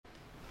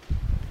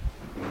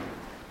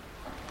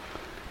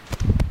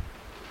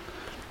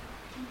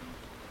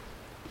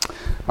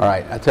All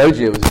right, I told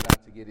you it was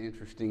about to get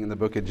interesting in the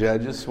book of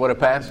Judges. What a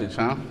passage,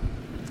 huh?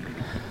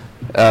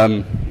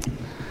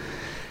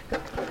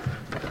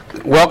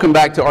 Welcome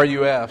back to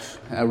RUF.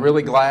 I'm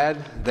really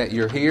glad that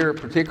you're here,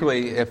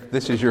 particularly if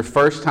this is your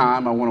first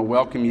time. I want to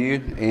welcome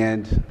you,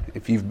 and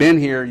if you've been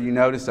here, you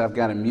notice I've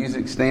got a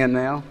music stand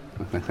now.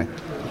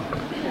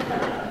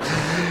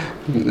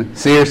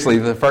 Seriously,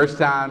 the first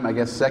time, I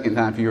guess second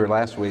time for you were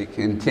last week,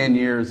 in 10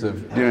 years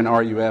of doing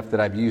RUF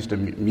that I've used a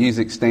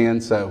music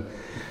stand, so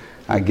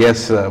I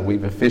guess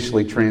we've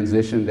officially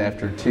transitioned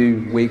after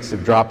 2 weeks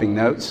of dropping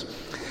notes.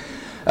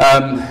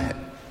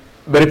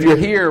 But if you're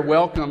here,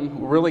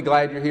 welcome. We're really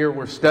glad you're here.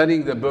 We're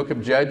studying the book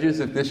of Judges.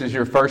 If this is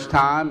your first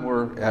time,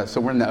 we're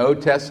in the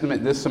Old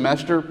Testament this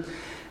semester.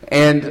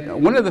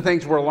 And one of the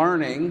things we're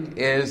learning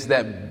is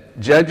that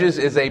Judges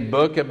is a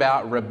book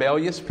about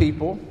rebellious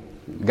people,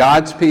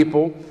 God's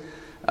people.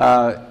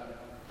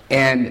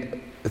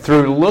 And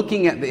through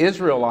looking at the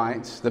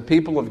Israelites, the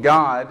people of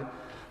God,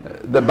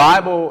 the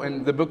Bible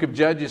and the book of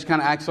Judges kind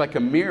of acts like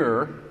a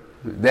mirror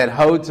that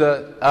holds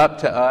up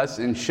to us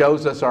and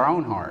shows us our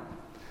own heart.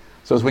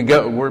 So as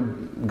we're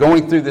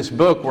going through this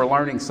book, we're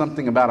learning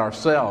something about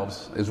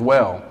ourselves as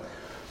well.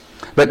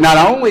 But not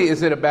only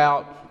is it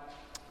about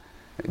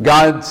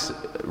God's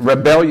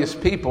rebellious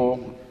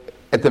people,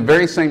 at the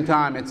very same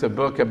time, it's a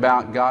book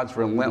about God's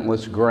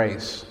relentless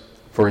grace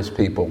for His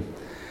people.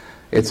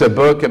 It's a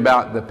book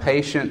about the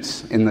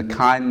patience and the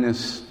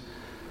kindness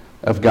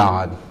of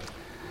God.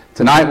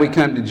 Tonight we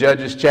come to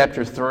Judges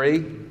chapter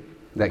 3,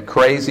 that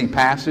crazy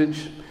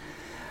passage.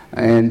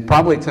 And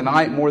probably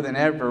tonight more than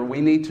ever,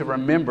 we need to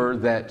remember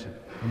that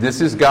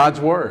this is God's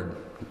Word.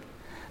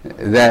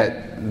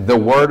 That the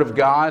Word of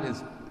God,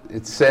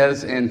 it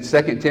says in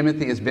 2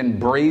 Timothy, has been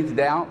breathed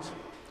out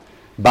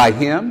by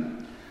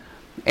Him.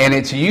 And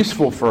it's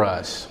useful for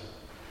us.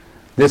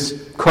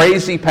 This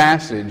crazy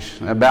passage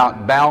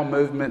about bowel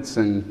movements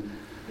and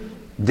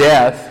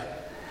death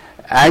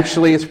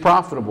actually is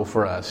profitable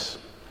for us.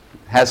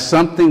 Has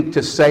something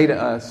to say to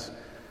us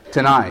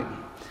tonight.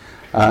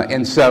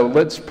 And so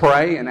let's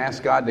pray and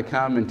ask God to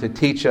come and to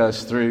teach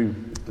us through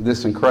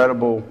this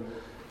incredible,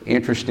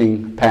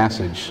 interesting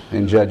passage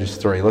in Judges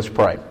 3. Let's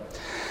pray.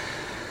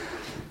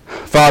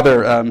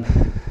 Father,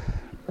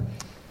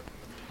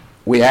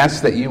 we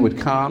ask that you would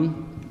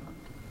come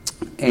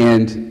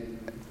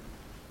and,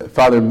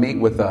 Father, meet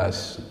with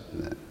us.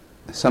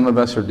 Some of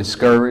us are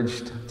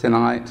discouraged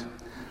tonight.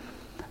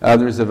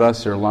 Others of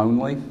us are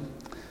lonely.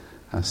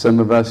 Some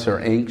of us are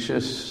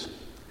anxious.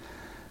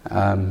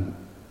 Father,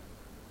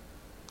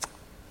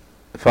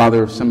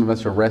 some of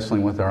us are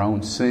wrestling with our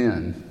own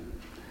sin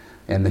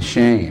and the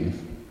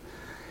shame.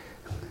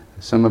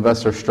 Some of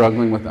us are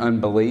struggling with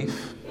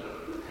unbelief,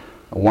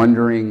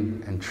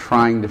 wondering and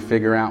trying to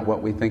figure out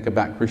what we think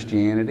about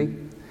Christianity.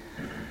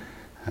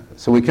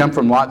 So we come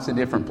from lots of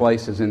different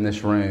places in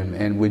this room,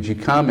 and would you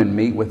come and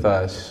meet with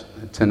us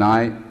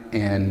tonight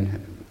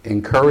and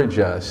encourage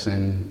us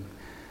and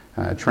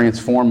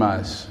transform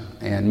us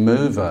and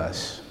move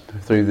us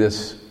through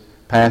this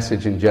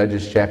passage in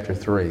Judges chapter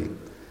 3.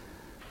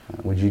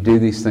 Would you do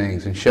these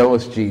things and show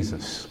us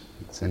Jesus?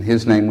 It's in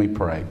His name we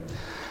pray.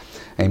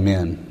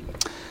 Amen.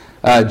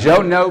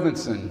 Joe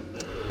Novenson,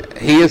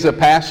 he is a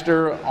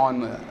pastor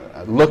on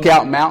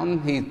Lookout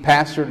Mountain. He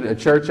pastored a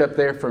church up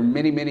there for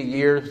many, many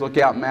years.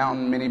 Lookout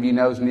Mountain, many of you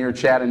know, is near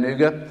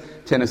Chattanooga,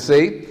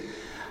 Tennessee.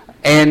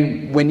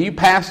 And when you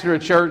pastor a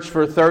church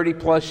for 30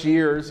 plus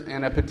years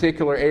in a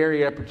particular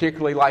area,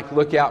 particularly like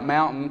Lookout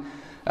Mountain,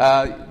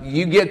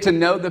 you get to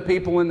know the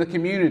people in the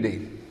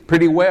community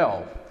pretty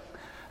well.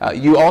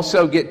 You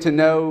also get to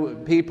know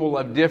people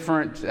of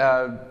different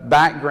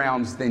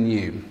backgrounds than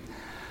you.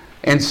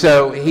 And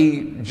so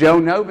Joe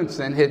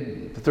Novenson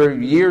had, through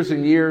years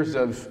and years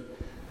of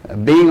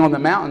being on the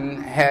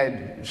mountain,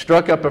 had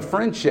struck up a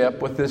friendship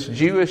with this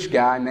Jewish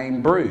guy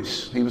named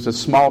Bruce. He was a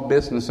small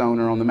business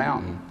owner on the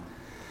mountain.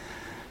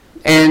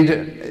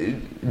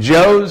 And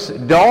Joe's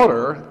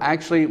daughter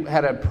actually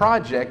had a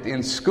project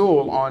in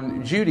school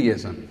on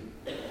Judaism.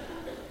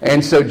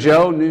 And so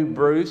Joe knew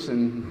Bruce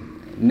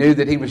and knew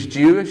that he was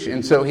Jewish,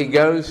 and so he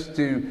goes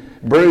to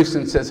Bruce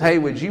and says, "Hey,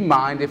 would you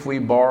mind if we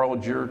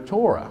borrowed your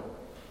Torah?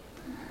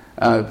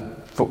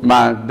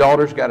 My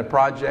daughter's got a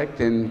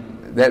project,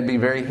 and that'd be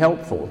very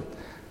helpful."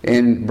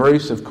 And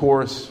Bruce, of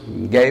course,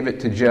 gave it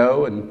to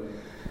Joe, and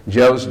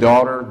Joe's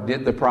daughter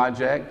did the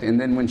project. And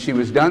then when she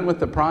was done with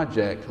the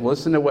project,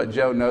 listen to what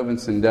Joe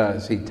Novenson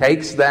does. He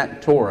takes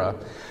that Torah,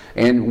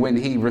 and when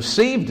he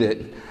received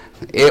it,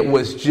 it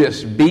was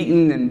just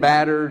beaten and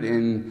battered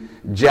and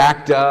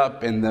jacked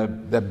up, and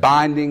the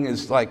binding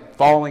is like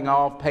falling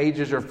off,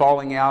 pages are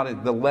falling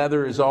out, the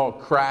leather is all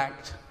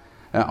cracked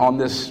on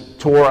this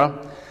Torah.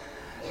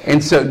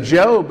 And so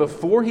Joe,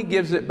 before he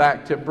gives it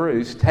back to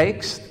Bruce,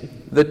 takes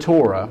the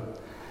Torah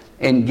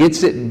and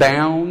gets it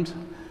bound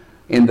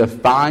in the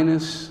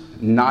finest,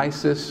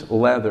 nicest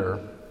leather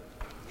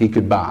he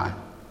could buy.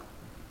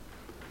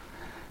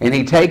 And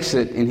he takes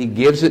it and he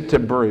gives it to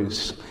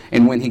Bruce.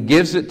 And when he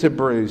gives it to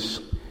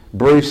Bruce,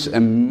 Bruce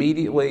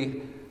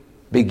immediately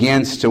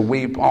begins to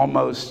weep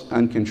almost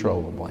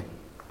uncontrollably.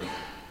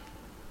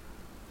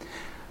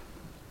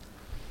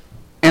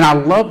 And I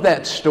love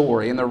that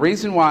story. And the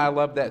reason why I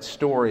love that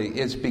story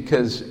is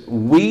because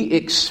we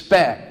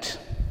expect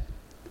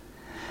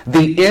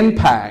the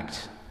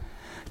impact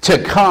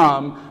to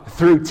come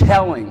through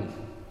telling.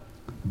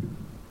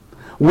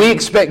 We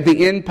expect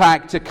the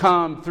impact to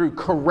come through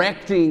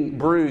correcting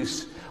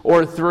Bruce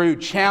or through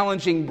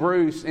challenging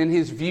Bruce in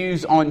his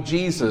views on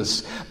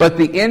Jesus. But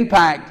the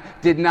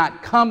impact did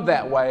not come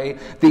that way.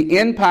 The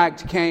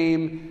impact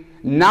came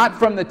not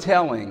from the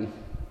telling,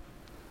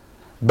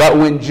 but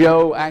when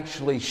Joe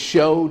actually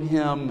showed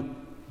him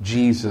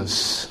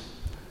Jesus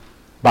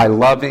by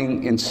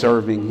loving and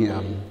serving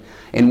him.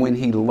 And when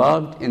he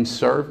loved and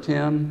served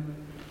him,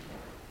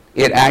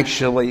 it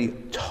actually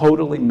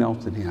totally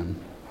melted him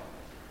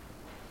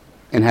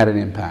and had an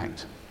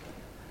impact.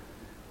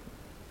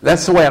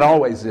 That's the way it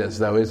always is,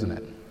 though, isn't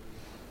it?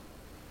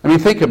 I mean,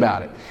 think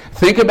about it.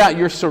 Think about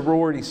your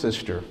sorority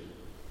sister.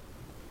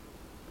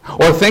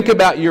 Or think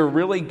about your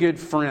really good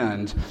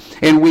friend.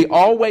 And we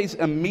always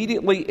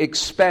immediately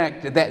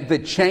expect that the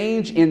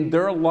change in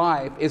their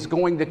life is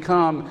going to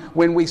come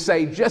when we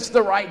say just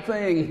the right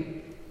thing.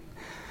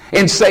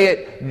 And say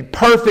it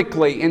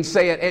perfectly, and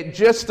say it at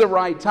just the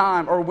right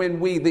time. Or when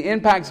the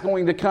impact's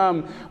going to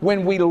come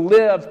when we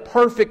live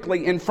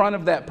perfectly in front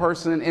of that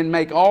person and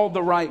make all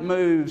the right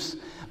moves.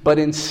 But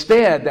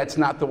instead, that's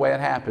not the way it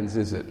happens,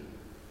 is it?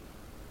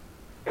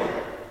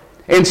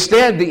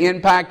 Instead, the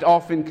impact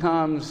often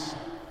comes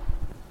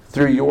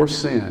through your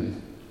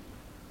sin.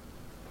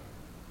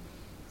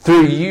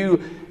 Through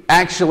you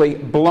actually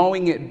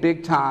blowing it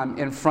big time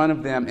in front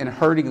of them and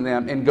hurting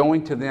them and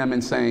going to them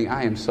and saying,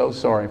 I am so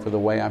sorry for the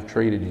way I've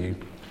treated you.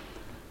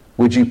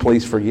 Would you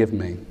please forgive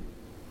me?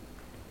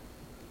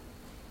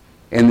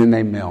 And then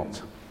they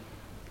melt.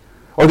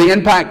 Or the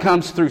impact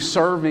comes through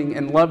serving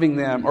and loving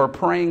them or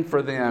praying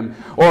for them.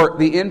 Or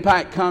the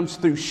impact comes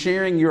through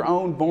sharing your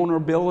own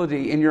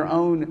vulnerability and your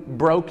own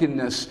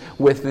brokenness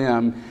with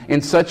them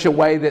in such a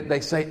way that they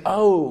say,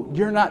 oh,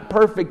 you're not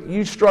perfect,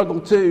 you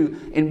struggle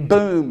too. And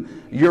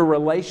boom, your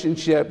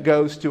relationship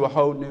goes to a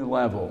whole new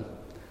level.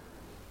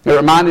 It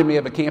reminded me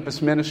of a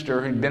campus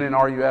minister who'd been in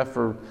RUF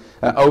for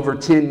over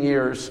 10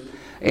 years.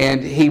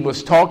 And he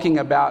was talking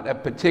about a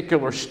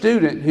particular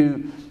student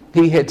who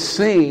he had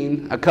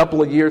seen a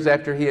couple of years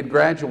after he had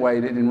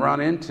graduated and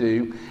run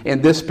into.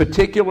 And this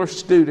particular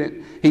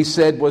student, he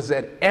said, was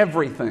at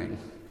everything.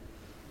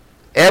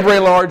 Every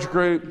large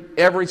group,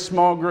 every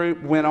small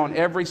group, went on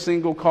every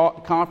single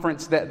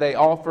conference that they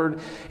offered.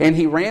 And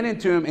he ran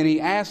into him and he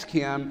asked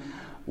him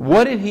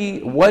what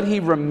he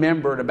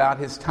remembered about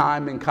his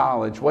time in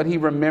college, what he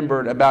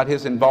remembered about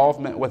his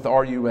involvement with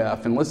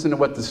RUF. And listen to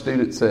what the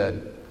student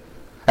said.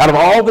 Out of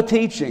all the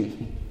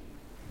teaching,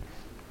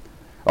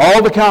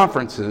 all the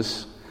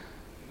conferences,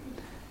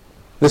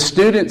 the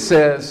student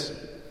says,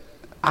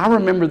 I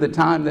remember the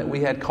time that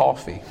we had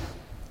coffee.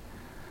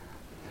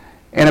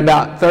 And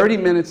about 30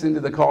 minutes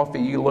into the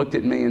coffee, you looked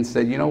at me and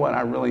said, you know what,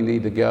 I really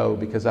need to go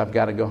because I've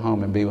got to go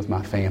home and be with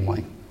my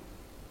family.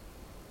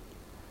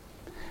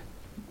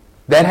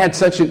 That had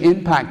such an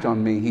impact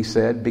on me, he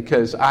said,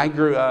 because I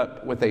grew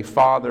up with a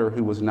father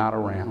who was not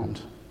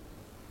around.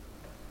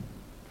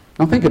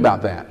 Now think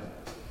about that.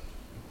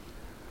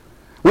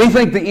 We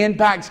think the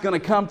impact's going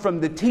to come from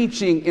the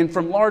teaching and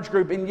from large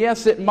group, and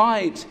yes, it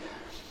might.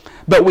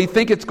 But we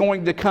think it's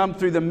going to come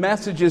through the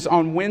messages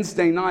on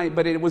Wednesday night,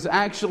 but it was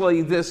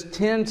actually this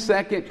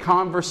 10-second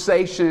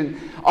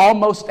conversation,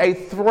 almost a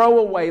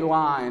throwaway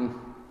line,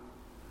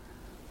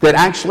 that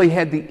actually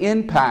had the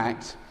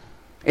impact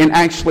and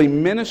actually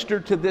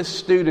ministered to this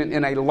student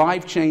in a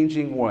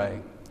life-changing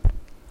way.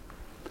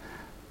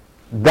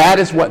 That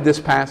is what this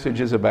passage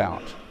is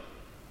about.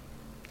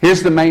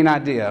 Here's the main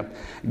idea.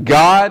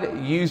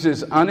 God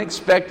uses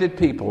unexpected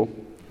people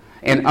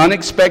and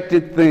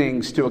unexpected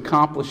things to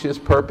accomplish His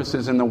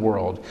purposes in the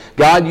world.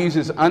 God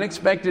uses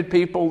unexpected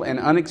people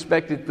and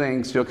unexpected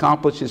things to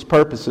accomplish His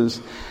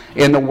purposes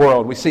in the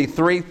world. We see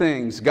three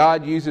things.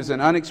 God uses an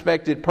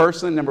unexpected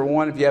person. Number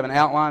one, if you have an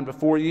outline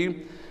before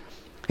you,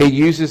 He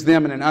uses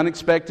them in an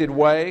unexpected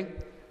way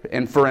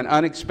and for an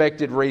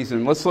unexpected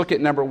reason. Let's look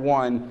at number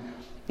one,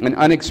 an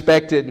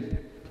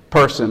unexpected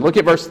person. Look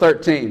at verse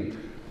 13.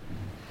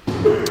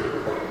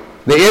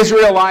 The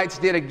Israelites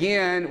did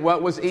again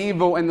what was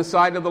evil in the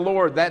sight of the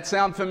Lord. That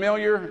sound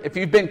familiar? If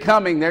you've been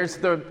coming, there's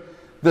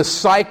the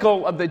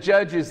cycle of the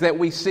judges that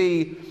we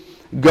see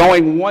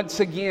going once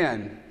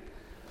again.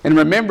 And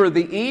remember,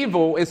 the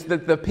evil is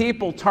that the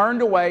people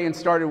turned away and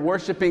started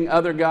worshiping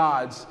other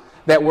gods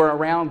that were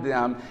around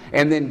them.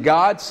 And then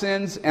God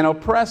sends an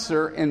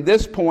oppressor. In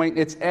this point,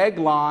 it's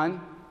Eglon,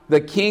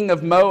 the king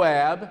of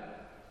Moab.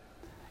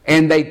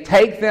 And they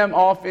take them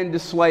off into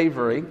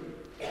slavery.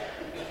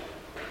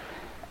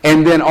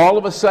 And then all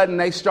of a sudden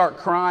they start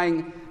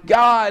crying,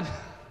 God,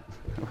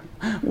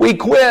 we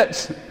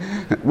quit.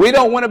 We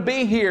don't want to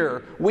be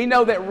here. We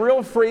know that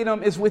real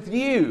freedom is with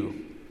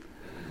you.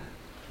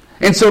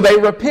 And so they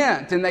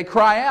repent and they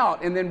cry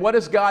out. And then what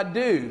does God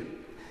do?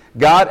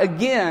 God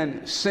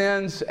again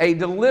sends a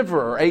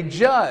deliverer, a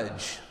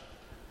judge,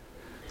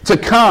 to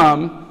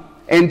come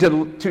and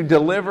to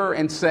deliver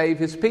and save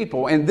His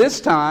people. And this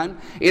time,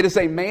 it is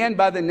a man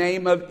by the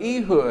name of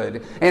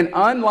Ehud, an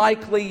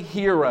unlikely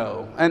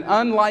hero, an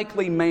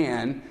unlikely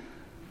man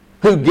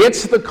who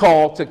gets the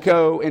call to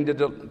go and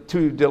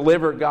to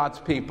deliver God's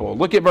people.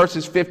 Look at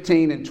verses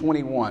 15 and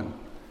 21.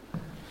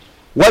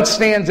 What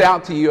stands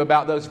out to you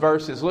about those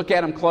verses? Look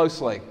at them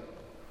closely.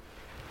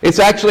 It's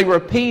actually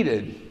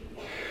repeated.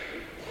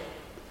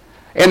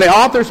 And the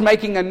author's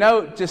making a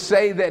note to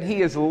say that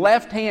he is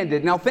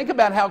left-handed. Now think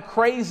about how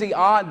crazy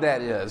odd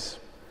that is.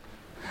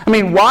 I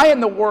mean, why in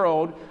the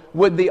world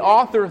would the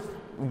author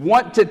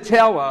want to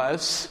tell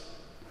us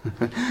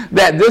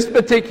that this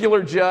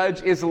particular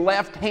judge is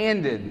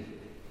left-handed?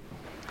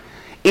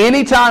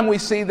 Anytime we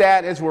see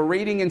that as we're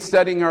reading and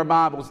studying our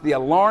Bibles, the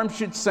alarm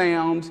should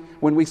sound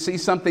when we see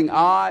something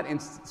odd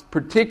and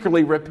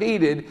particularly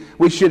repeated.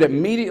 We should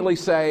immediately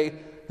say,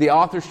 the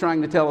author's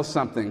trying to tell us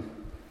something.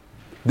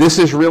 This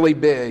is really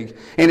big.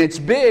 And it's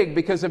big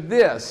because of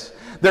this.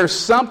 There's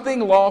something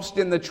lost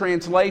in the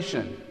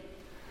translation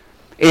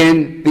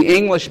in the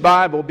English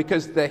Bible,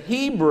 because the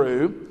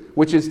Hebrew,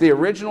 which is the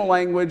original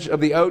language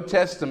of the Old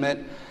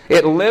Testament,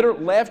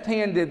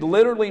 left-handed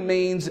literally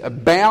means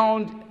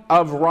bound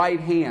of right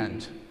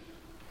hand.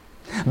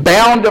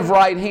 Bound of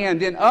right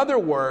hand. In other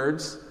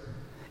words,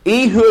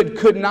 Ehud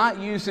could not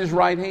use his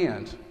right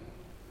hand.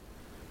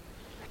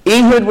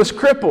 Ehud was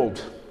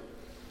crippled.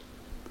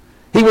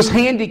 He was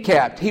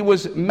handicapped. He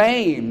was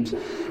maimed.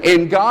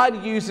 And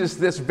God uses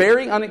this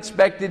very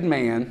unexpected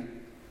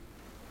man,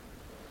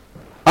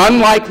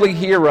 unlikely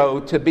hero,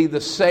 to be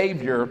the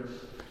Savior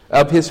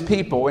of His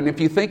people. And if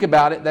you think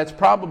about it, that's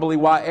probably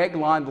why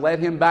Eglon led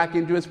him back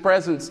into his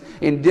presence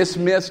and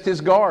dismissed his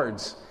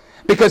guards.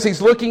 Because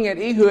he's looking at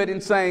Ehud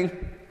and saying,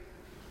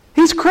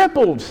 he's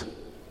crippled.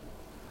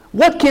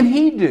 What can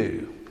he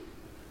do?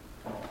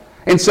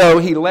 And so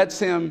he lets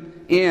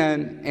him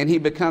in, and he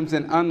becomes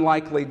an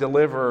unlikely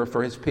deliverer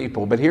for his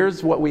people. But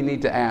here's what we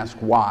need to ask.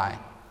 Why?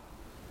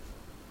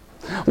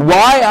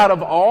 Why, out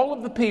of all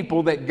of the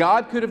people that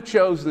God could have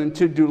chosen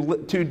to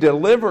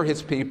deliver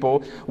His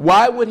people,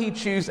 why would He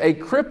choose a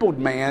crippled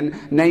man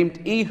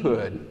named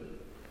Ehud?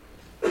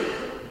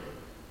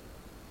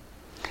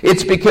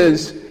 It's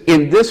because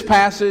in this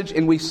passage,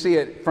 and we see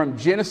it from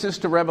Genesis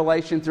to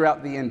Revelation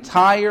throughout the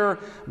entire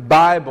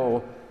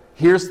Bible,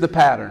 here's the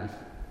pattern.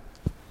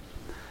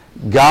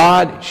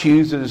 God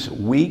chooses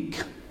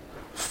weak,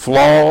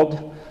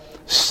 flawed,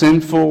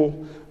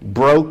 sinful,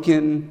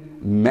 broken,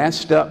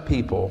 messed up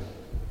people,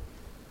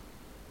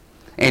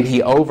 and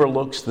He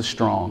overlooks the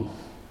strong.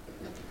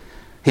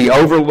 He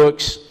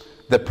overlooks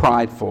the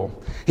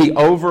prideful. He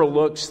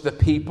overlooks the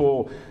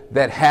people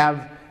that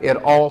have it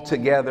all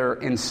together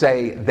and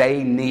say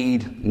they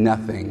need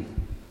nothing.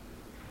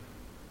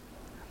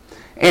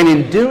 And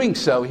in doing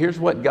so, here's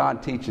what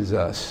God teaches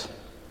us.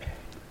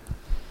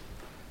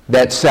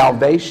 That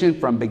salvation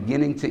from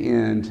beginning to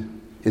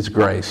end is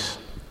grace.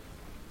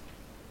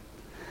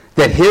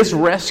 That His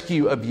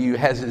rescue of you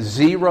has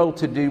zero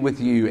to do with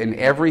you and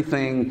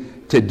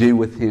everything to do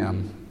with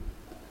Him.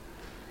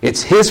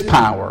 It's His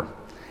power.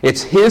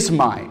 It's His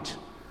might.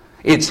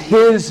 It's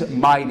His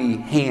mighty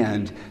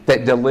hand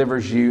that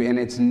delivers you, and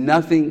it's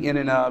nothing in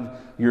and of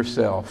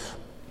yourself.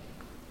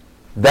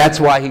 That's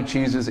why He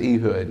chooses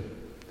Ehud.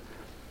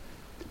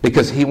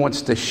 Because He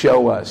wants to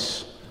show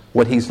us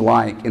what He's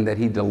like, and that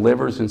He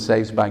delivers and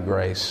saves by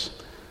grace,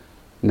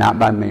 not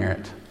by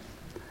merit.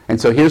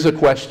 And so here's a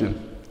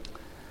question.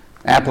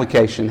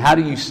 Application. How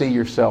do you see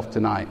yourself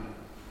tonight?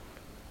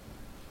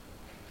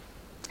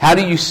 How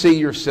do you see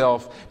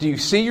yourself? Do you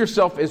see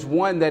yourself as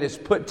one that is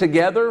put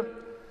together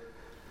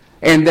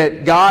and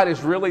that God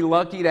is really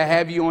lucky to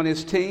have you on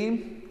His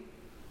team?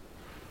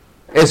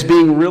 As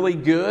being really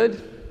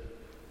good?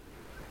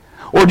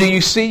 Or do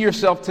you see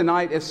yourself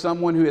tonight as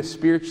someone who is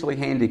spiritually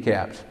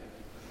handicapped?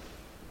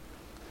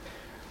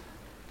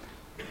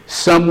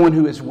 Someone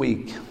who is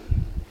weak.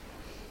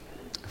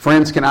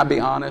 Friends, can I be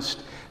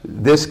honest?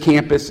 This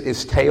campus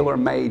is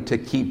tailor-made to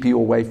keep you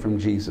away from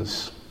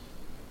Jesus.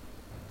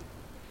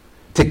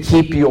 To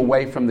keep you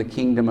away from the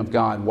kingdom of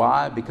God.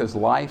 Why? Because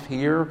life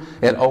here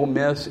at Ole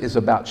Miss is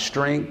about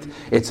strength.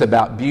 It's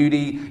about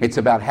beauty. It's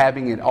about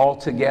having it all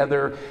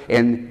together.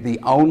 And the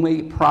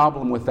only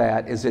problem with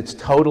that is it's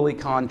totally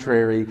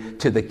contrary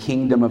to the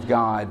kingdom of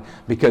God.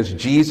 Because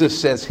Jesus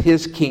says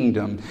His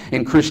kingdom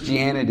in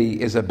Christianity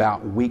is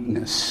about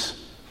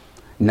weakness,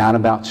 not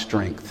about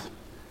strength.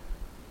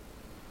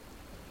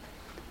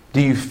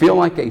 Do you feel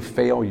like a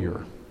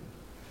failure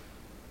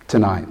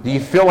tonight? Do you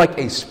feel like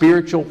a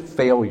spiritual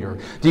failure?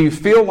 Do you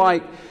feel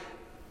like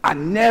I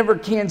never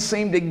can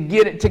seem to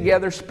get it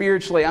together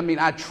spiritually? I mean,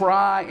 I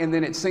try, and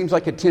then it seems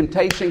like a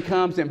temptation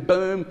comes, and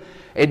boom,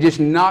 it just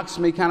knocks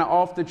me kind of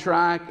off the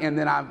track, and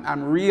then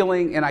I'm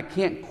reeling, and I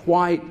can't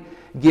quite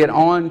get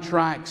on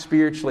track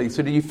spiritually.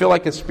 So do you feel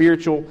like a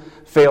spiritual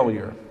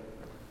failure?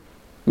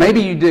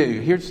 Maybe you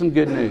do. Here's some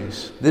good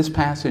news. This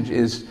passage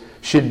is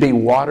should be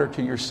water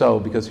to your soul,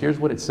 because here's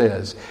what it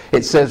says.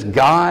 It says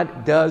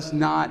God does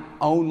not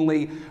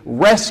only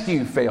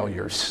rescue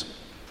failures,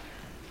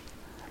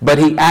 but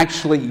He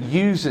actually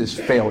uses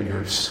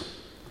failures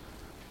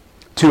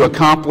to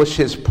accomplish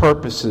His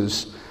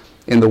purposes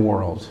in the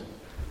world.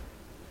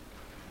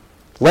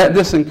 Let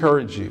this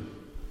encourage you.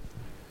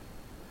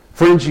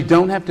 Friends, you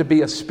don't have to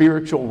be a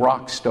spiritual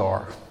rock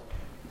star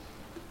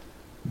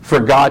for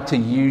God to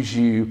use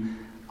you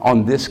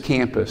on this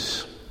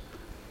campus,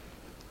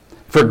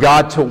 for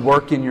God to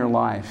work in your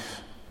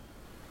life.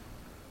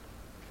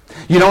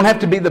 You don't have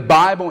to be the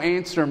Bible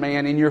answer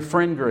man in your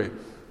friend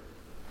group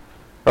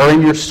or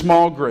in your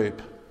small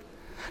group.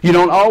 You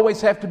don't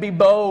always have to be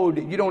bold.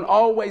 You don't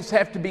always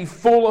have to be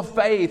full of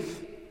faith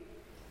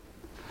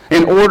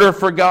in order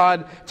for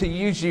God to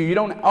use you. You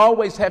don't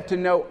always have to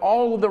know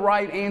all of the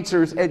right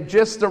answers at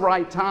just the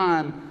right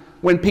time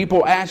when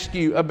people ask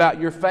you about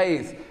your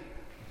faith.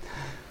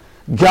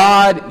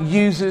 God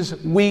uses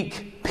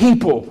weak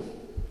people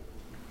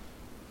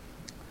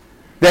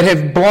that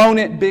have blown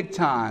it big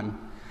time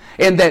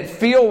and that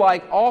feel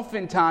like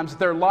oftentimes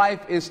their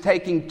life is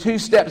taking 2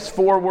 steps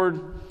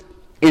forward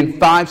and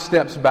 5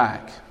 steps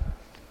back.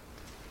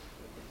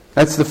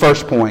 That's the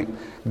first point.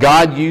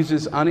 God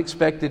uses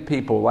unexpected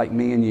people like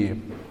me and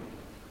you.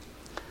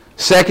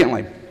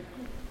 Secondly,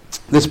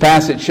 this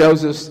passage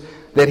shows us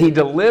that He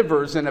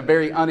delivers in a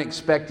very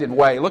unexpected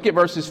way. Look at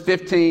verses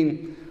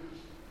 15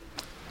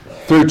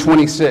 through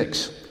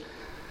 26.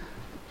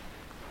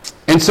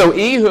 And so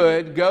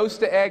Ehud goes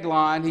to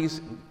Eglon.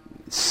 He's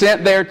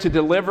sent there to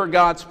deliver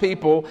God's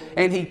people,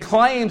 and he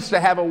claims to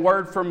have a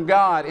word from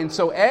God. And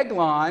so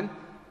Eglon,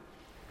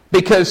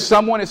 because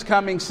someone is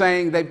coming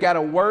saying they've got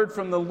a word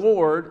from the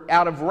Lord,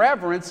 out of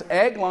reverence,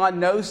 Eglon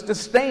knows to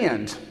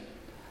stand.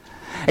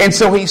 And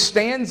so he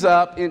stands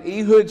up in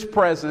Ehud's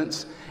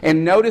presence,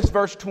 and notice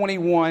verse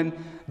 21,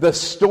 the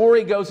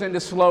story goes into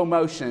slow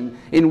motion,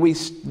 and we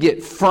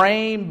get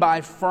frame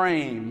by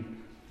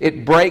frame.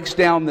 It breaks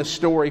down the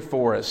story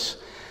for us.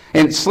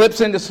 And it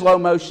slips into slow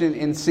motion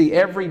and see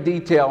every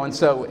detail. And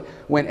so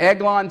when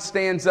Eglon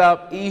stands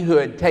up,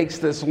 Ehud takes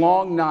this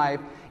long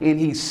knife and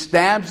he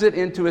stabs it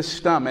into his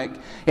stomach.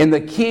 And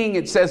the king,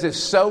 it says,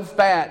 is so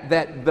fat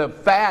that the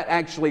fat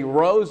actually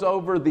rose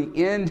over the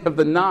end of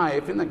the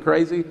knife. Isn't that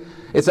crazy?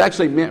 It's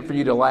actually meant for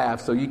you to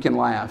laugh, so you can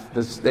laugh.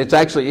 It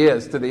actually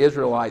is to the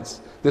Israelites.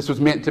 This was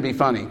meant to be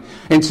funny.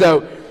 And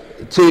so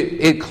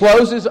it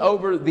closes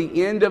over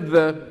the end of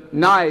the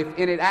knife,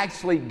 and it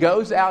actually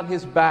goes out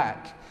his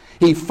back.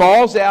 He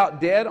falls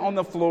out dead on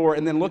the floor,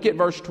 and then look at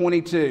verse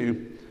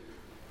 22.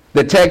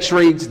 The text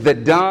reads, the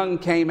dung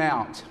came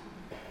out.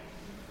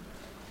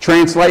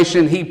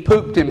 Translation, he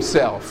pooped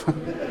himself.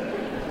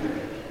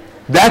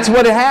 That's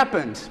what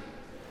happened.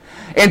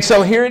 And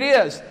so here it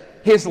is.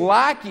 His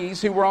lackeys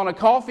who were on a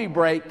coffee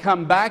break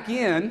come back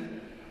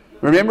in.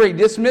 Remember, he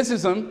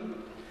dismisses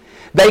them.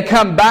 They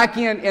come back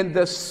in, and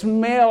the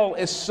smell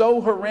is so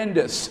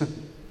horrendous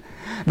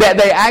that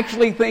they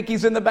actually think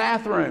he's in the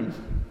bathroom.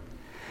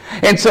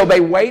 And so they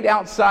wait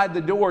outside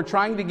the door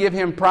trying to give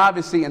him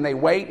privacy, and they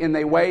wait and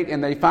they wait,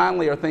 and they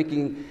finally are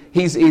thinking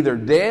he's either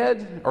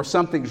dead or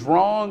something's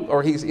wrong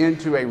or he's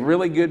into a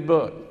really good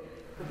book.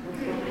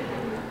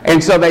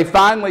 And so they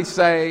finally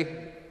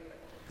say,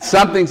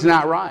 something's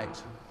not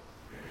right.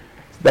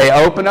 They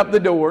open up the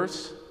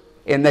doors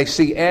and they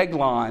see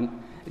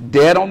Eglon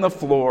dead on the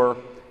floor,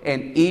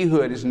 and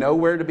Ehud is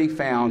nowhere to be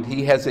found.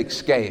 He has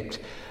escaped.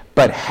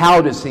 But how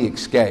does he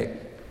escape?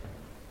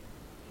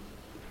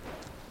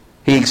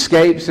 He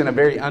escapes in a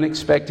very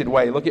unexpected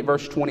way. Look at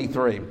verse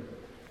 23.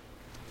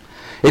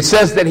 It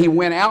says that he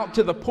went out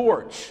to the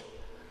porch.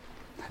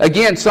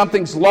 Again,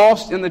 something's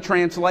lost in the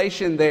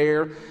translation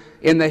there.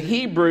 In the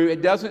Hebrew,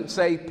 it doesn't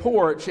say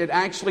porch. It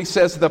actually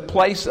says the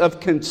place of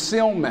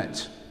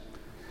concealment,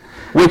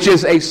 which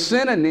is a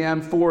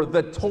synonym for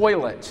the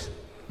toilet.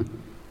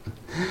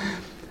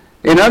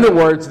 In other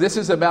words, this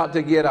is about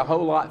to get a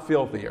whole lot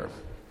filthier.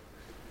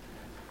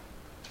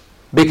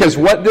 Because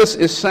what this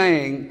is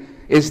saying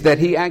is that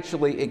he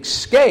actually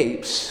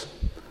escapes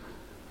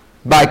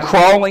by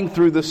crawling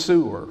through the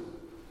sewer.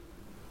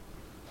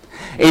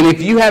 And if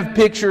you have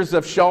pictures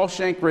of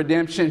Shawshank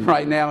Redemption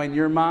right now in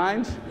your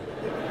mind,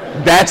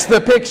 that's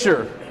the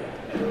picture.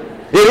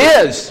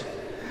 It is.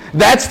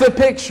 That's the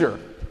picture.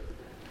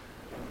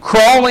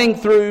 Crawling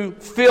through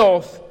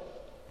filth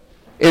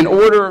in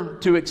order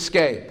to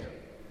escape.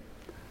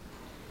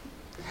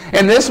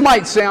 And this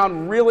might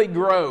sound really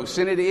gross,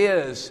 and it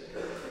is,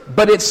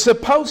 but it's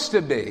supposed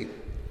to be.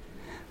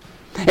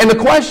 And the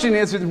question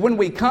is when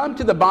we come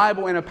to the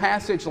Bible in a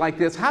passage like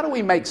this, how do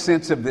we make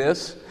sense of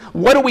this?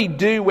 What do we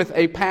do with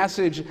a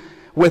passage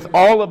with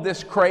all of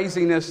this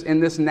craziness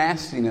and this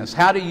nastiness?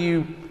 How do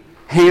you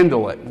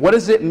handle it? What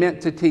is it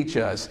meant to teach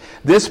us?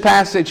 This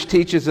passage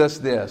teaches us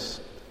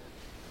this.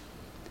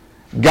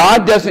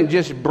 God doesn't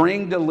just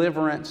bring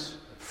deliverance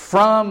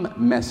from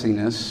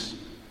messiness.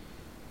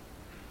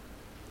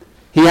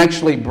 He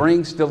actually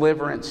brings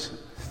deliverance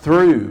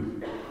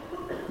through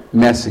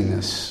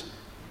messiness.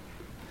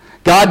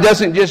 God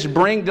doesn't just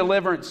bring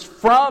deliverance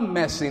from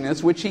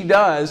messiness, which He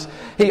does.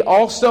 He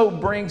also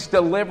brings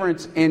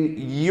deliverance in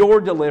your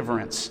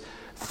deliverance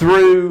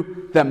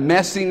through the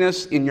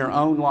messiness in your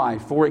own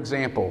life. For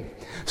example,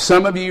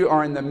 some of you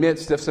are in the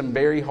midst of some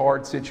very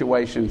hard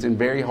situations and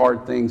very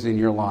hard things in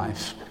your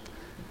life.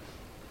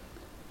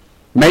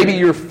 Maybe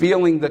you're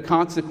feeling the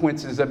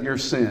consequences of your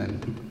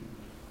sin,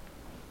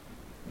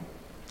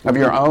 of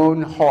your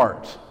own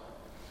heart.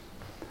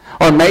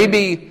 Or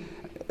maybe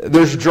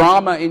there's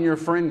drama in your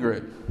friend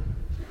group.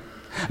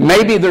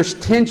 Maybe there's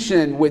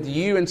tension with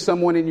you and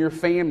someone in your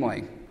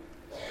family.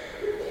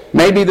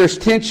 Maybe there's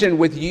tension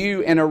with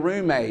you and a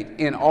roommate,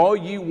 and all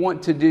you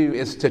want to do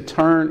is to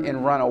turn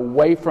and run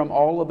away from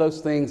all of those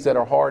things that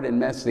are hard and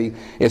messy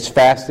as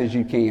fast as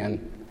you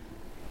can.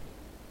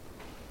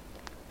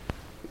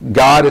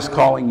 God is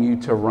calling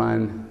you to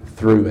run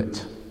through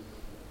it.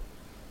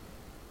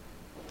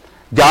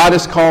 God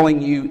is calling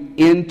you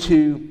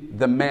into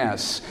the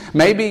mess.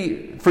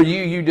 Maybe for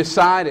you, you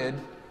decided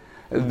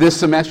this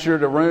semester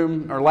to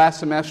room, or last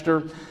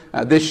semester,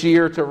 this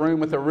year to room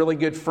with a really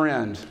good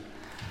friend.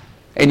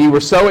 And you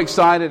were so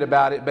excited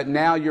about it, but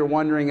now you're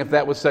wondering if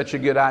that was such a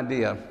good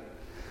idea.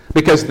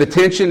 Because the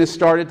tension has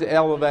started to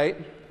elevate,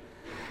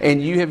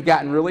 and you have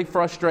gotten really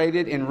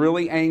frustrated and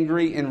really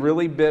angry and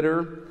really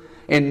bitter.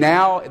 And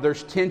now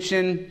there's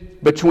tension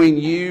between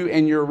you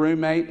and your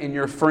roommate and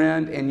your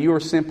friend, and you are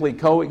simply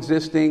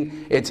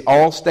coexisting. It's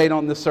all stayed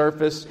on the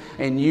surface,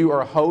 and you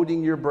are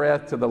holding your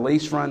breath till the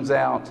leash runs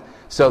out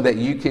so that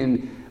you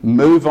can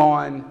move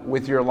on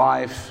with your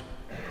life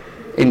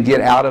and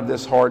get out of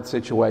this hard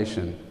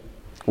situation.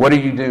 What are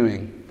you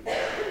doing?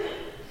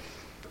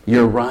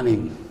 You're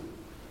running.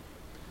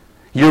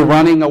 You're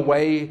running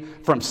away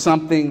from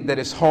something that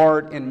is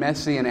hard and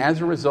messy, and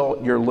as a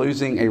result, you're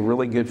losing a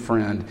really good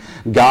friend.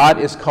 God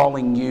is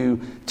calling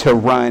you to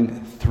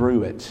run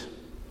through it.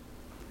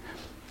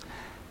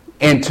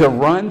 And to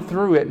run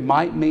through it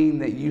might mean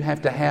that you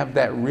have to have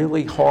that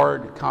really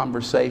hard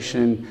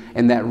conversation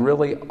and that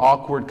really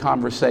awkward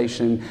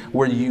conversation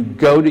where you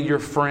go to your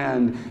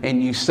friend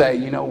and you say,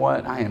 you know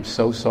what, I am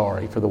so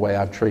sorry for the way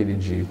I've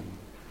treated you.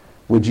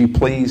 Would you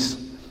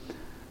please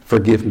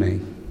forgive me?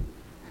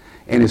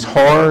 And as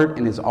hard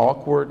and as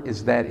awkward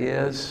as that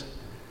is,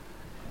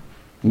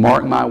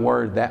 mark my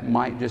word, that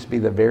might just be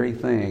the very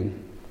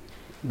thing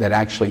that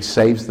actually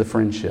saves the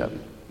friendship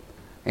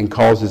and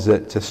causes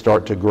it to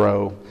start to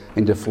grow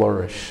and to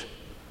flourish.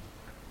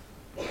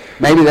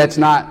 Maybe that's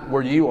not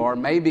where you are.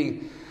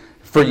 Maybe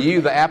for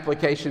you, the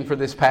application for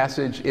this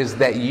passage is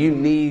that you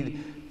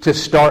need to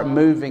start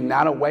moving,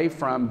 not away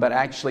from, but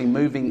actually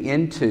moving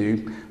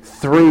into,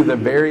 through the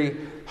very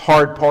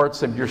hard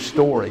parts of your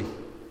story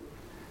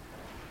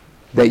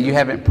that you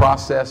haven't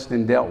processed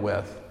and dealt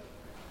with.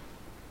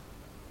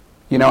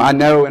 You know, I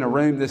know in a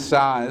room this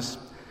size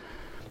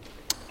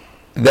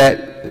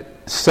that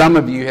some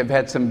of you have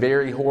had some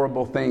very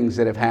horrible things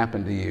that have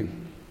happened to you.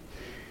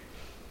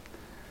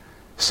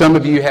 Some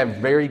of you have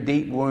very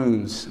deep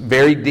wounds,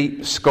 very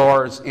deep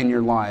scars in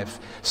your life.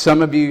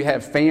 Some of you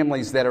have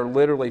families that are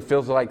literally,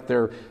 feels like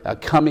they're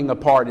coming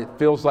apart. It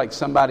feels like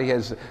somebody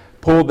has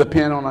pulled the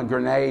pin on a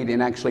grenade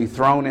and actually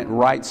thrown it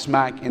right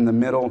smack in the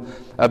middle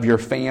of your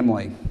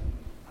family.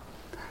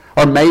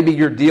 Or maybe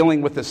you're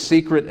dealing with a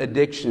secret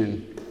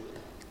addiction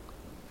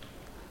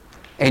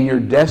and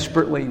you're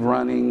desperately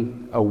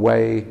running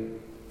away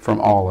from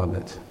all of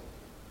it.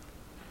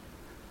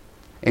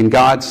 And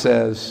God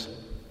says,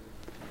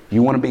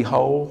 you want to be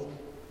whole?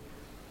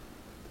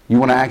 You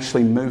want to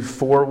actually move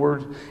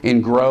forward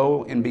and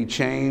grow and be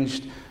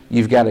changed?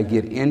 You've got to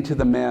get into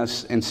the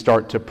mess and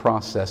start to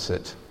process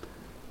it.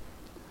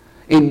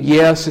 And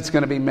yes, it's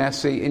going to be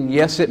messy. And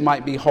yes, it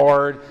might be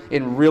hard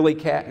and really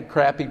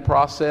crappy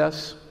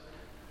process.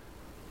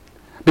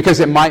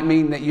 Because it might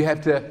mean that you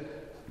have to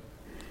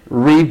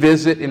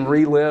revisit and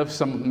relive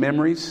some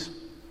memories.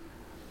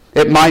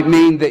 It might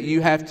mean that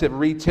you have to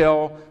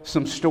retell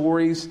some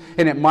stories.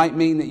 And it might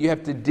mean that you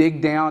have to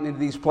dig down into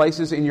these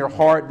places in your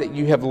heart that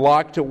you have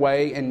locked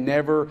away and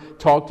never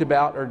talked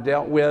about or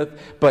dealt with.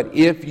 But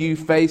if you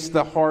face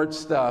the hard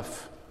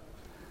stuff,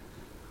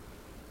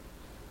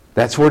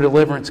 that's where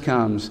deliverance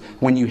comes.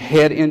 When you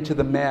head into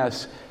the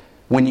mess,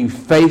 when you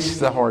face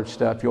the hard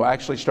stuff, you'll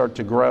actually start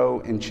to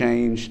grow and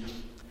change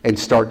and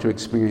start to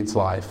experience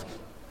life.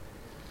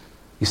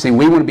 You see,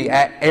 we want to be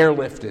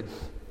airlifted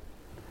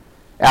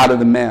out of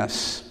the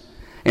mess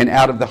and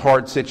out of the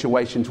hard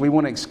situations. We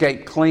want to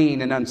escape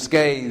clean and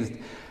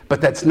unscathed, but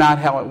that's not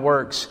how it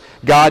works.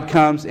 God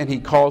comes and He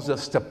calls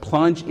us to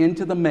plunge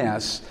into the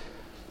mess,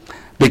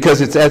 because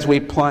it's as we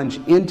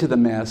plunge into the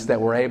mess that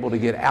we're able to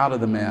get out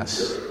of the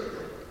mess.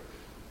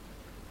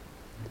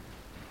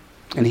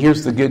 And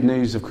here's the good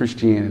news of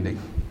Christianity.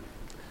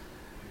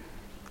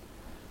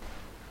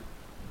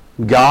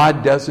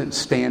 God doesn't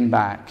stand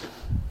back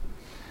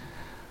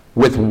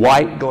with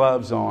white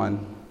gloves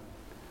on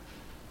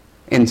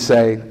and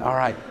say, all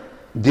right,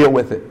 deal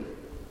with it. You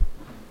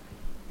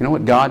know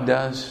what God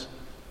does?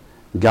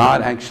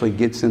 God actually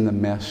gets in the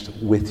mess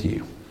with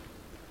you.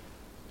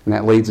 And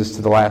that leads us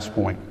to the last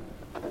point.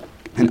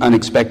 an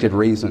unexpected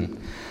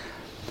reason.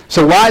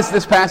 So why is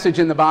this passage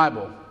in the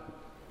Bible?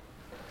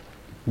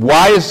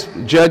 Why is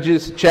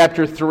Judges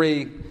chapter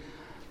 3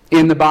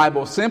 in the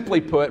Bible?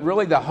 Simply put,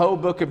 really the whole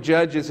book of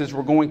Judges, as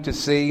we're going to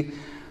see,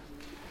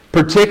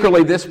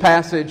 particularly this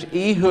passage,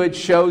 Ehud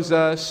shows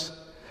us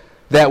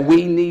that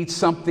we need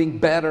something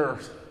better.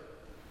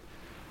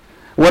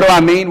 What do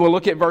I mean? Well,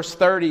 look at verse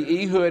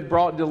 30. Ehud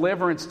brought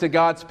deliverance to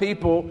God's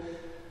people.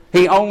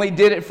 He only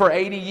did it for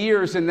 80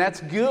 years, and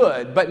that's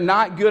good, but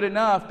not good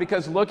enough,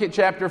 because look at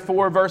chapter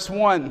 4, verse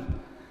 1.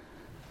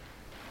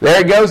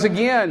 There it goes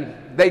again.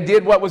 They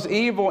did what was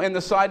evil in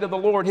the sight of the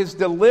Lord. His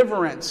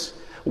deliverance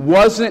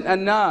wasn't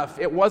enough.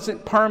 It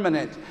wasn't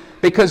permanent,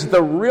 because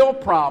the real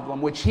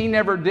problem, which he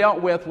never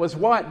dealt with, was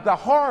what? The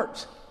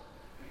heart,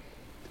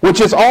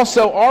 which is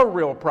also our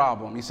real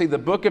problem. You see, the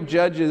book of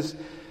Judges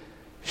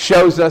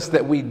shows us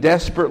that we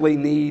desperately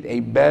need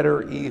a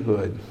better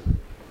Ehud.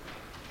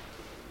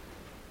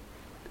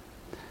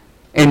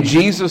 And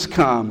Jesus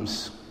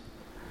comes,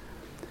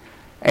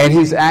 and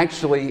He's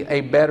actually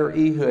a better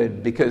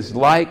Ehud, because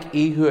like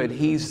Ehud,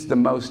 He's the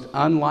most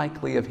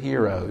unlikely of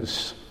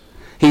heroes.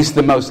 He's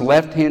the most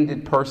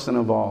left-handed person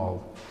of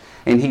all,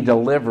 and He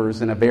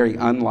delivers in a very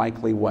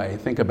unlikely way.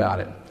 Think about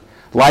it.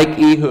 Like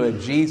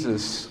Ehud,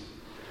 Jesus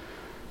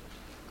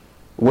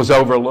was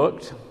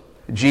overlooked,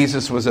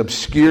 Jesus was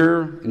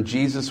obscure, and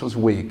Jesus was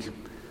weak.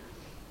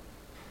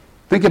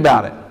 Think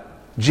about it.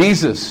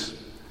 Jesus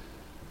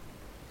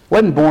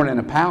wasn't born in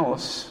a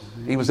palace.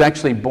 He was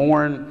actually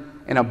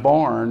born in a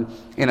barn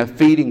in a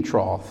feeding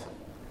trough.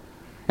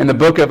 And the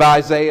book of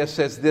Isaiah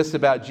says this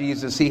about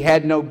Jesus: He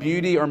had no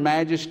beauty or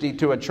majesty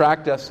to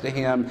attract us to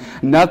Him,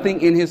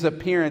 nothing in His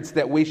appearance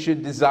that we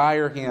should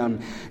desire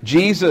Him.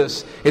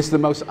 Jesus is the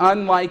most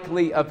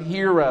unlikely of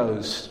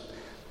heroes,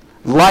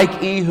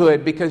 like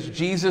Ehud, because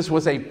Jesus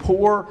was a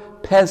poor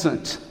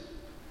peasant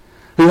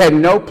who had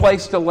no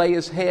place to lay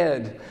his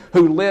head,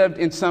 who lived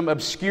in some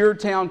obscure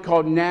town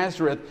called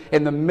Nazareth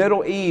in the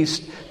Middle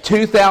East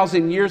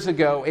 2,000 years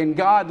ago. And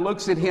God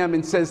looks at him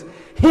and says,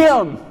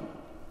 him!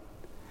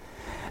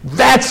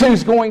 That's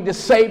who's going to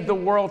save the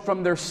world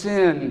from their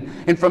sin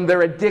and from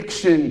their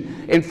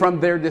addiction and from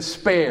their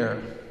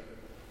despair.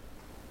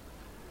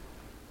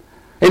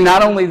 And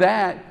not only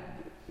that,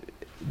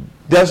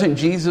 doesn't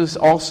Jesus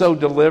also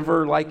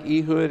deliver like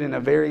Ehud in a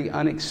very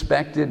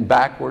unexpected,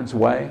 backwards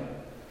way?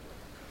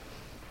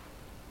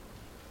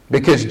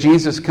 Because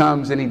Jesus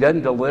comes and He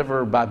doesn't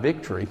deliver by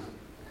victory,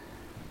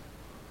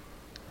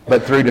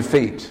 but through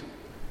defeat.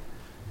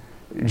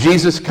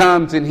 Jesus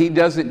comes and He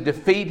doesn't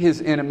defeat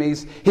His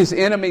enemies. His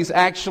enemies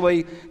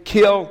actually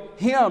kill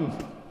Him.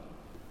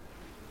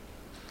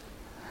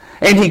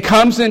 And He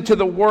comes into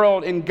the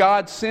world, and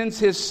God sends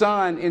His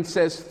Son and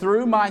says,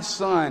 through my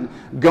Son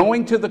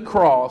going to the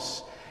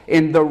cross,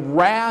 in the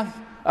wrath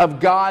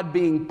of God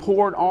being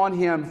poured on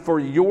Him for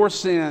your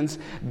sins,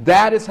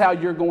 that is how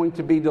you're going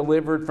to be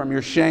delivered from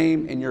your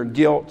shame and your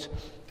guilt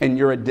and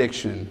your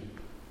addiction.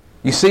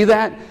 You see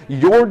that?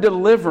 Your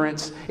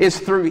deliverance is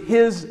through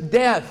His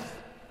death.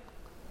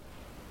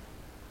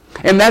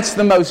 And that's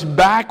the most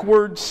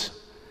backwards,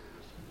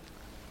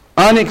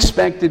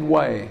 unexpected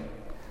way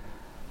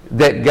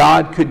that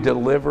God could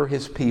deliver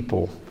His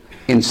people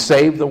and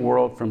save the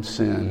world from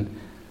sin.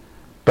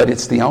 But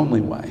it's the only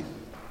way.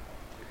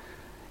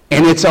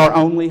 And it's our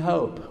only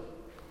hope.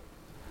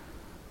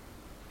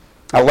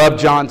 I love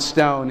John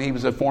Stone. He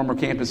was a former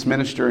campus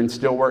minister and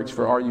still works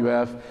for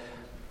RUF.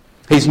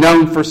 He's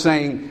known for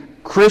saying,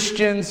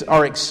 Christians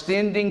are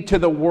extending to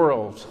the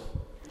world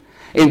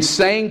and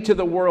saying to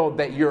the world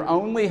that your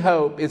only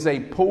hope is a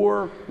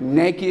poor,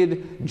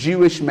 naked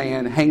Jewish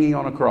man hanging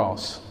on a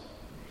cross.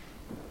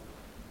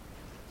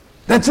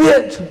 That's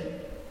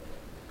it.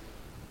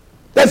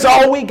 That's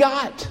all we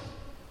got.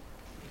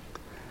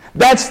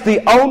 That's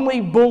the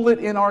only bullet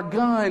in our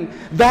gun.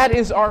 That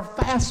is our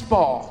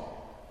fastball.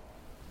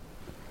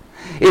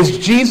 Is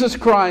Jesus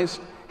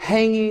Christ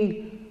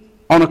hanging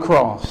on a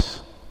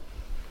cross.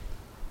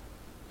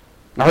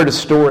 I heard a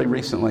story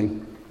recently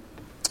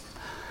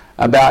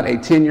about a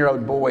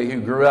 10-year-old boy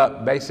who grew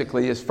up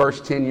basically his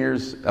first 10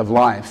 years of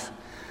life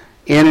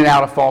in and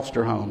out of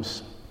foster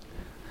homes.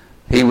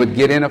 He would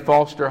get in a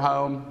foster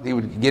home, he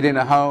would get in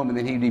a home, and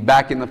then he'd be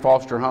back in the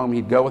foster home.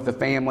 He'd go with the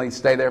family,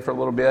 stay there for a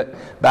little bit,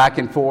 back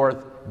and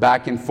forth,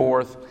 back and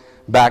forth,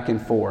 back and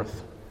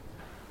forth.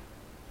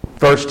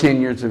 First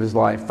 10 years of his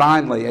life.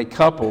 Finally, a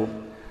couple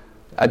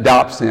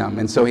adopts him,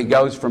 and so he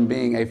goes from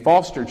being a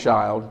foster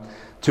child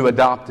to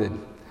adopted.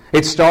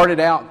 It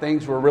started out,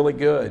 things were really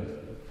good.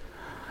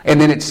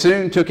 And then it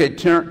soon took a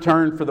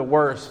turn for the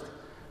worst,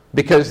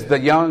 because the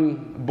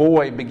young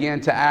boy began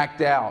to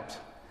act out.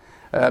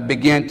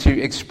 Began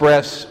to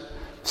express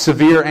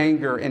severe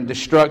anger and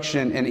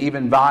destruction and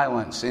even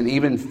violence and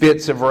even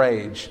fits of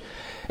rage.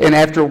 And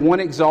after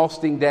one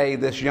exhausting day,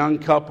 this young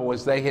couple,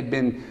 as they had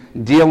been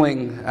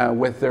dealing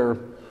with their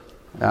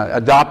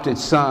adopted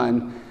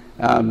son,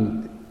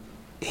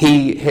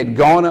 he had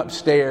gone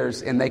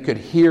upstairs and they could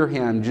hear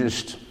him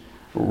just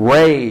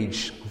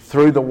rage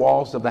through the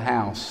walls of the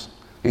house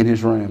in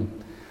his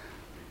room.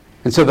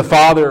 And so the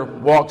father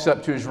walks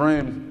up to his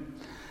room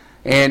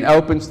and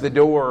opens the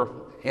door,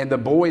 and the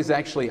boy is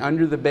actually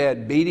under the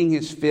bed, beating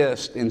his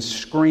fist and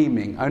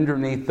screaming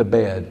underneath the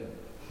bed.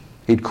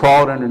 He'd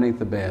crawled underneath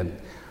the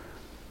bed.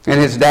 And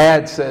his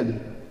dad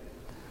said,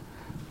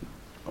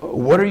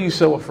 "What are you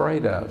so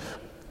afraid of?"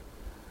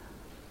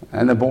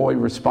 And the boy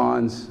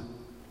responds,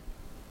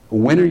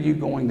 "When are you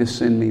going to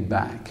send me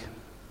back?"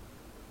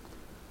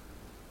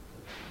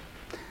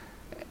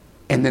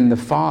 And then the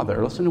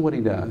father, listen to what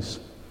he does,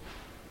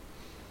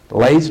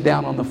 lays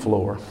down on the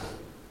floor,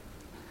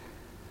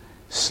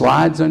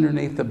 slides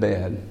underneath the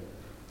bed,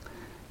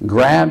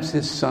 grabs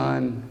his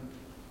son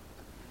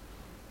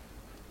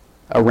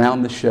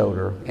around the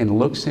shoulder and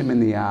looks him in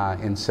the eye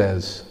and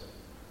says,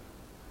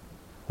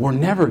 "We're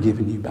never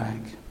giving you back.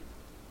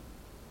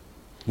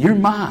 You're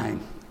mine.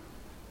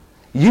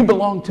 You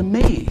belong to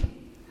me.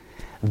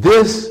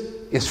 This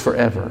is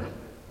forever."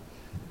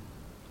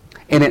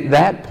 And at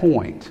that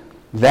point,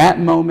 that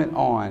moment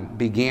on,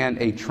 began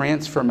a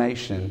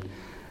transformation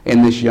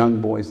in this young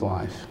boy's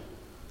life.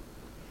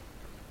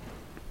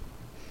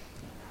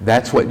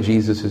 That's what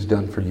Jesus has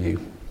done for you.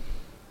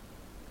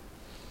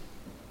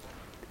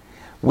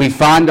 We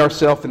find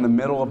ourselves in the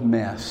middle of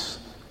mess,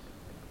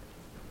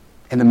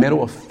 in the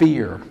middle of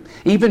fear,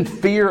 even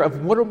fear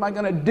of what am I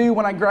going to do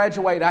when I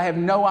graduate? I have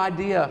no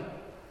idea.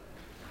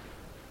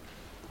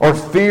 Or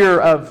fear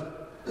of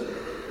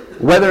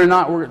whether or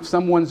not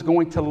someone's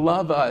going to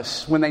love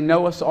us when they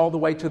know us all the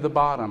way to the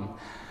bottom.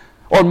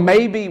 Or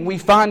maybe we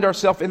find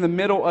ourselves in the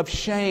middle of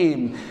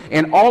shame,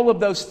 and all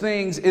of those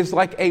things is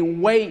like a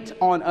weight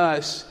on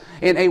us,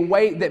 and a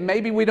weight that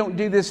maybe we don't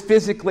do this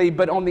physically,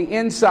 but on the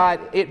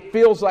inside it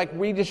feels like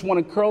we just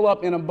want to curl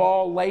up in a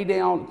ball, lay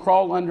down,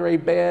 crawl under a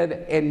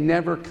bed, and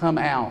never come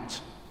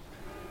out.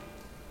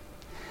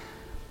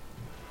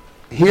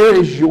 Here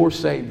is your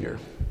Savior.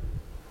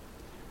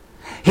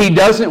 He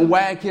doesn't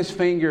wag his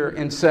finger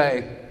and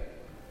say,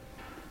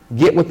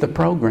 "Get with the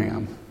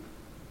program.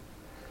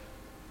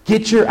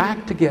 Get your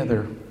act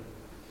together.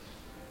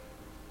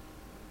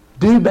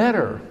 Do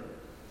better."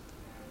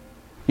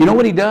 You know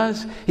what he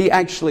does? He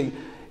actually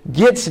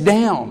gets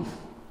down,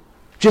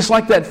 just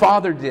like that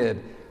father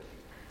did.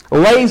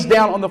 Lays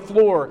down on the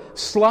floor,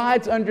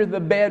 slides under the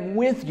bed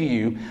with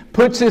you,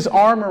 puts his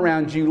arm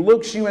around you,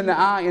 looks you in the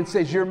eye and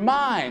says, "You're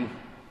mine.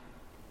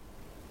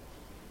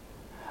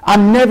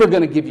 I'm never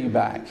going to give you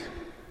back.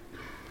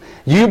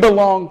 You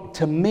belong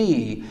to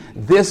me.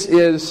 This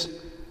is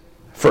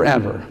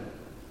forever."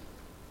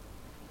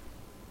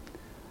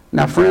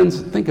 Now, friends,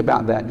 think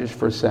about that just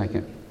for a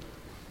second.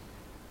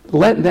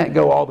 Let that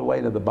go all the way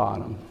to the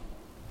bottom.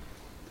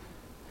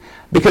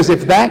 Because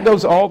if that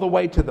goes all the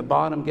way to the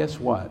bottom, guess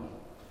what?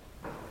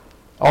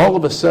 All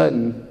of a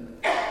sudden,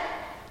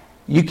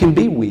 you can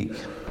be weak.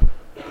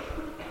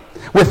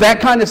 With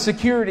that kind of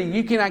security,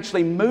 you can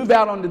actually move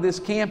out onto this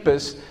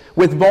campus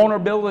with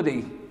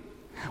vulnerability,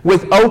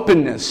 with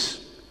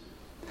openness,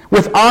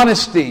 with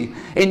honesty,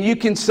 and you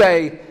can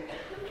say,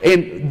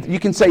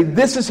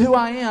 "This is who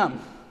I am."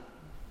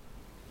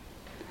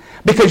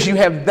 Because you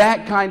have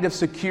that kind of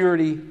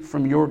security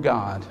from your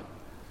God.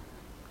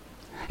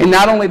 And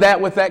not only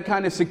that, with that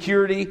kind of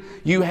security,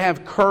 you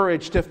have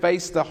courage to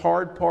face the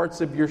hard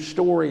parts of your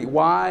story.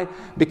 Why?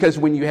 Because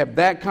when you have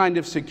that kind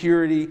of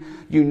security,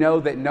 you know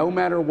that no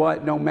matter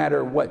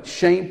what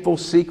shameful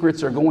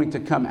secrets are going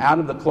to come out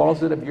of the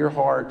closet of your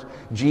heart,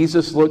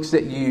 Jesus looks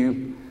at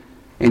you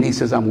and He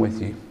says, "I'm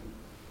with you.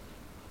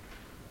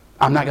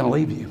 I'm not going to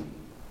leave you.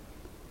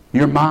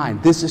 You're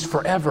mine. This is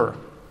forever."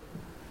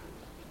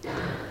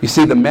 You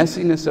see, the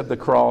messiness of the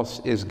cross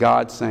is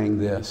God saying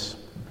this.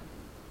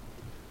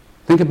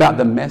 Think about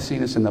the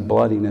messiness and the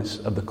bloodiness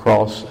of the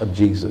cross of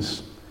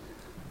Jesus.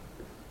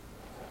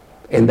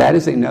 And that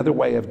is another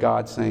way of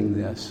God saying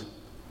this.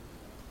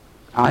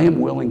 I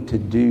am willing to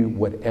do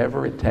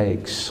whatever it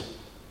takes,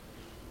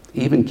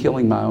 even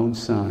killing my own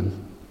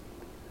son,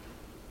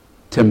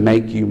 to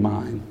make you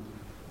mine.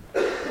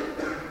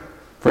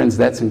 Friends,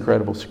 that's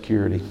incredible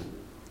security.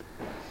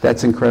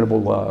 That's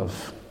incredible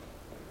love.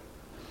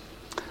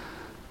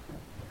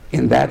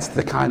 And that's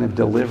the kind of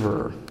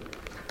deliverer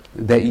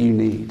that you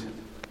need.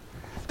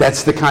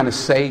 That's the kind of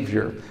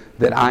Savior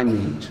that I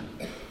need.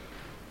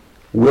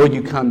 Will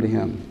you come to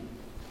Him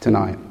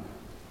tonight?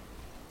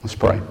 Let's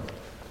pray.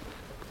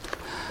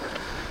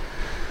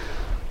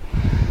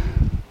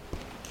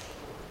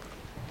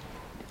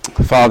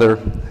 Father,